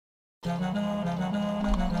Dear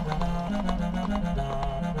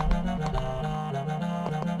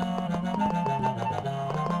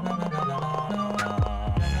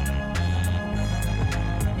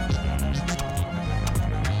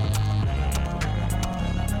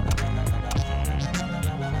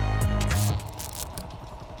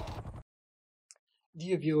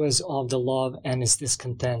viewers of the Love and Its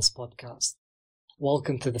Discontents podcast,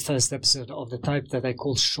 welcome to the first episode of the type that I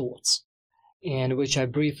call Shorts, in which I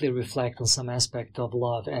briefly reflect on some aspect of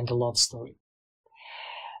love and the love story.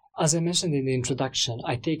 As I mentioned in the introduction,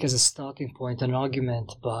 I take as a starting point an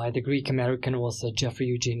argument by the Greek-American author Geoffrey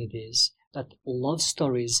Eugenides that love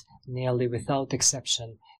stories, nearly without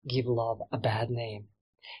exception, give love a bad name.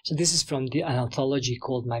 So this is from an anthology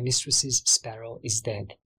called My Mistress's Sparrow is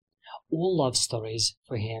Dead. All love stories,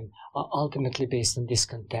 for him, are ultimately based on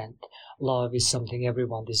discontent. Love is something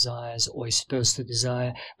everyone desires or is supposed to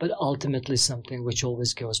desire, but ultimately something which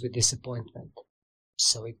always goes with disappointment.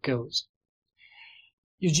 So it goes.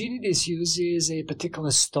 Eugenides uses a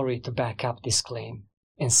particular story to back up this claim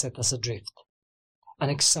and set us adrift. An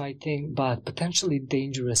exciting but potentially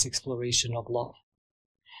dangerous exploration of love.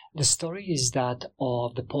 The story is that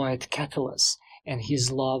of the poet Catullus and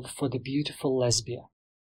his love for the beautiful Lesbia.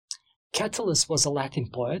 Catullus was a Latin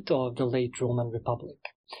poet of the late Roman Republic,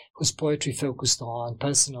 whose poetry focused on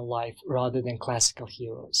personal life rather than classical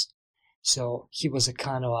heroes. So he was a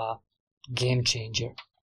kind of a game changer.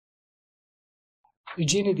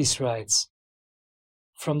 Eugenides writes,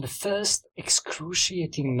 "From the first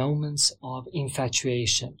excruciating moments of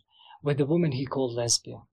infatuation with the woman he called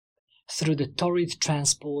Lesbia, through the torrid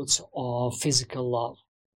transports of physical love,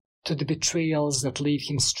 to the betrayals that leave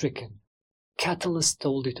him stricken, Catullus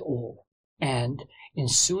told it all, and, in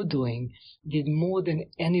so doing, did more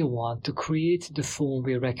than anyone to create the form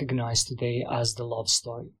we recognize today as the love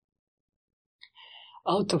story.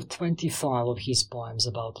 Out of 25 of his poems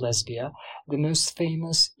about Lesbia, the most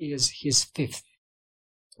famous is his fifth,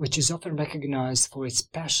 which is often recognized for its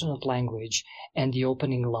passionate language and the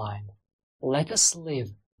opening line, 'Let us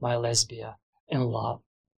live, my Lesbia, in love.'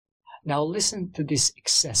 Now listen to this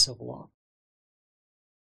excess of love.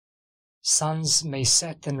 Suns may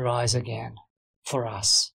set and rise again, for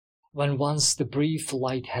us, when once the brief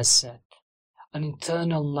light has set, an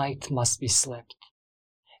eternal night must be slept.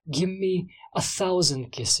 Give me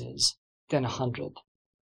 1,000 kisses, then 100,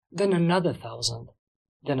 then another 1,000,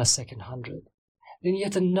 then a second 100, then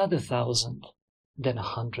yet another 1,000, then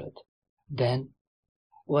 100. Then,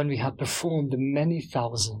 when we have performed many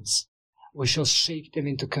thousands, we shall shake them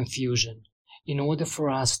into confusion, in order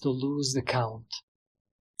for us to lose the count,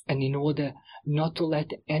 and in order not to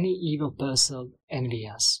let any evil person envy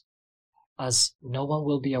us, as no one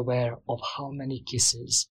will be aware of how many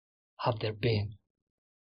kisses have there been."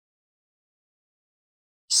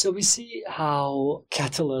 So we see how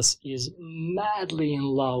Catullus is madly in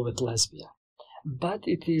love with Lesbia, but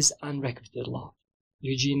it is unrequited love.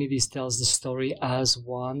 Eugenides tells the story as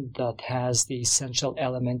one that has the essential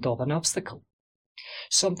element of an obstacle.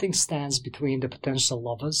 Something stands between the potential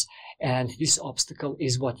lovers, and this obstacle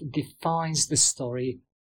is what defines the story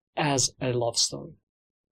as a love story.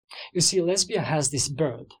 You see, Lesbia has this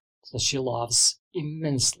bird that she loves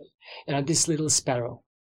immensely, this little sparrow.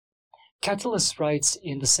 Catullus writes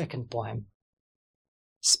in the second poem,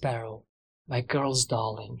 "Sparrow, my girl's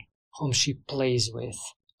darling, whom she plays with,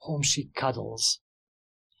 whom she cuddles."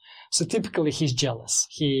 So typically he's jealous.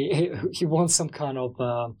 He wants some kind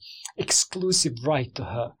of exclusive right to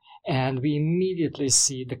her, and we immediately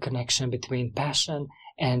see the connection between passion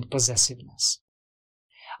and possessiveness.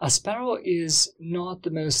 A sparrow is not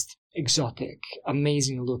the most exotic,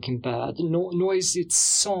 amazing-looking bird, nor is its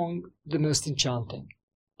song the most enchanting,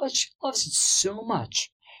 but she loves it so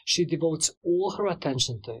much she devotes all her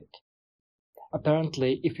attention to it.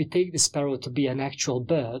 Apparently, if we take the sparrow to be an actual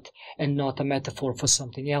bird and not a metaphor for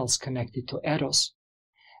something else connected to eros,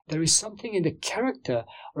 there is something in the character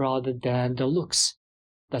rather than the looks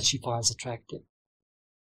that she finds attractive.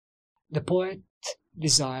 The poet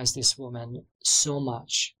desires this woman so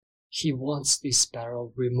much, he wants this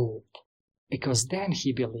sparrow removed, because then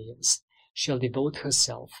he believes she'll devote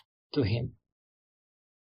herself to him.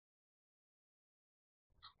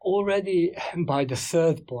 Already by the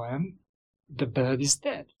third poem, the bird is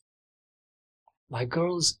dead. My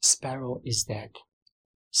girl's sparrow is dead.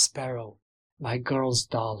 Sparrow, my girl's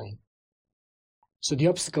darling. So the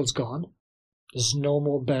obstacle's gone. There's no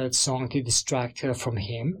more bird song to distract her from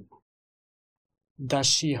him. Does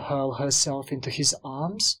she hurl herself into his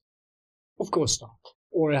arms? Of course not,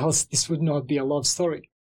 or else this would not be a love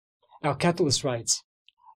story. Now Catullus writes,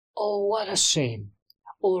 "Oh, what a shame!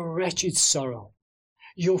 Oh, wretched sorrow!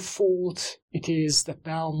 Your fault it is that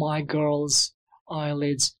now my girl's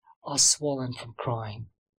eyelids are swollen from crying.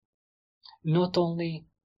 Not only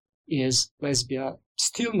is Lesbia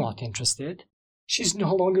still not interested, she's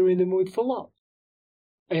no longer in the mood for love.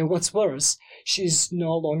 And what's worse, she's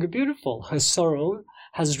no longer beautiful. Her sorrow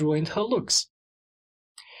has ruined her looks.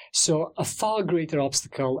 So a far greater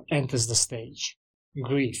obstacle enters the stage: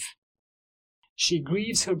 grief. She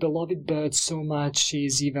grieves her beloved bird so much she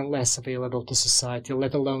is even less available to society,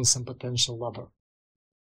 let alone some potential lover.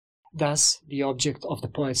 Thus, the object of the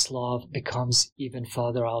poet's love becomes even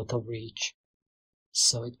further out of reach.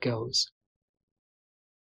 So it goes.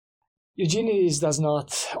 Eugenides does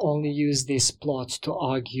not only use this plot to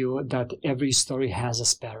argue that every story has a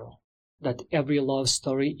sparrow, that every love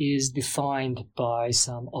story is defined by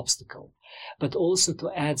some obstacle, but also to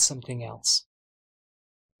add something else.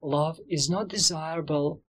 Love is not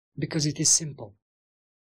desirable because it is simple,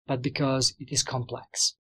 but because it is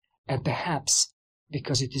complex, and perhaps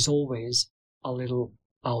because it is always a little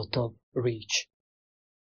out of reach.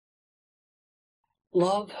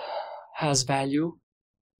 Love has value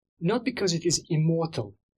not because it is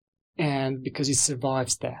immortal and because it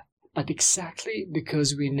survives death, but exactly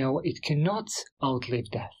because we know it cannot outlive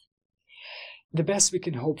death. The best we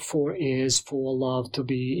can hope for is for love to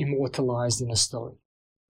be immortalized in a story.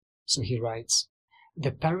 So he writes,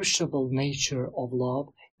 "The perishable nature of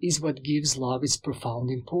love is what gives love its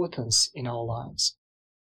profound importance in our lives.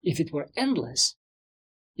 If it were endless,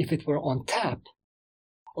 if it were on tap,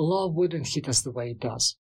 love wouldn't hit us the way it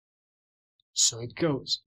does." So it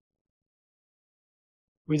goes.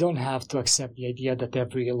 We don't have to accept the idea that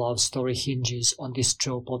every love story hinges on this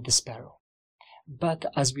trope of the sparrow. But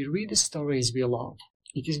as we read the stories we love,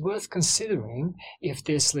 it is worth considering if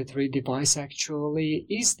this literary device actually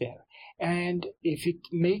is there, and if it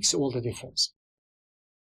makes all the difference.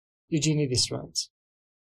 Eugenides writes,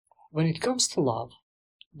 "When it comes to love,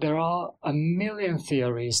 there are a million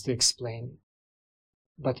theories to explain it.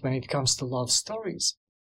 But when it comes to love stories,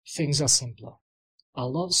 things are simpler. A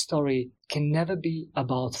love story can never be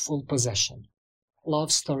about full possession. Love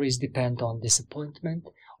stories depend on disappointment,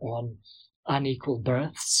 on unequal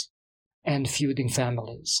births and feuding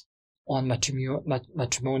families, on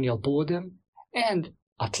matrimonial boredom, and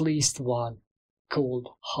at least one cold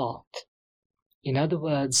heart. In other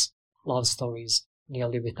words, love stories,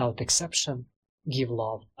 nearly without exception, give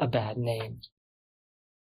love a bad name."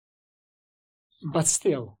 But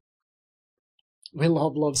still, we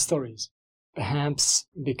love love stories, perhaps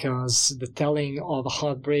because the telling of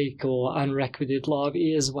heartbreak or unrequited love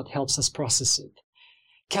is what helps us process it.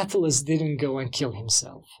 Catullus didn't go and kill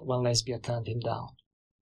himself when Lesbia turned him down.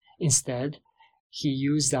 Instead, he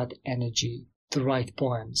used that energy to write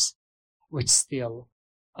poems, which still,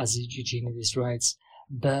 as Eugenides writes,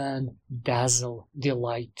 burn, dazzle,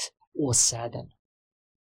 delight, or sadden.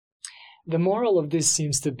 The moral of this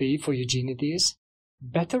seems to be, for Eugenides,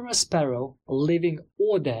 better a sparrow, living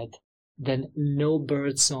or dead, than no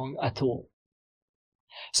birdsong at all.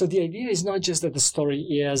 So the idea is not just that the story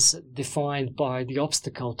is defined by the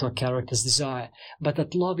obstacle to a character's desire, but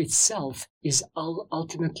that love itself is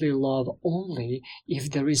ultimately love only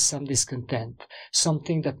if there is some discontent,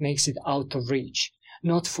 something that makes it out of reach,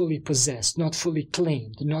 not fully possessed, not fully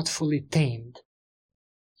claimed, not fully tamed.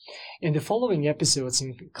 In the following episodes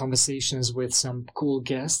and conversations with some cool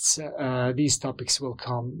guests, these topics will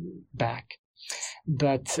come back.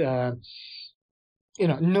 But,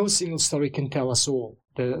 no single story can tell us all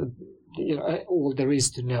there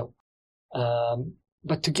is to know.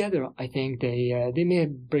 But together, I think they may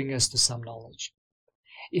bring us to some knowledge.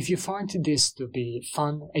 If you find this to be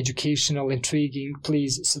fun, educational, intriguing,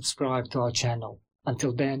 please subscribe to our channel.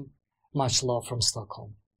 Until then, much love from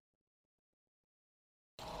Stockholm.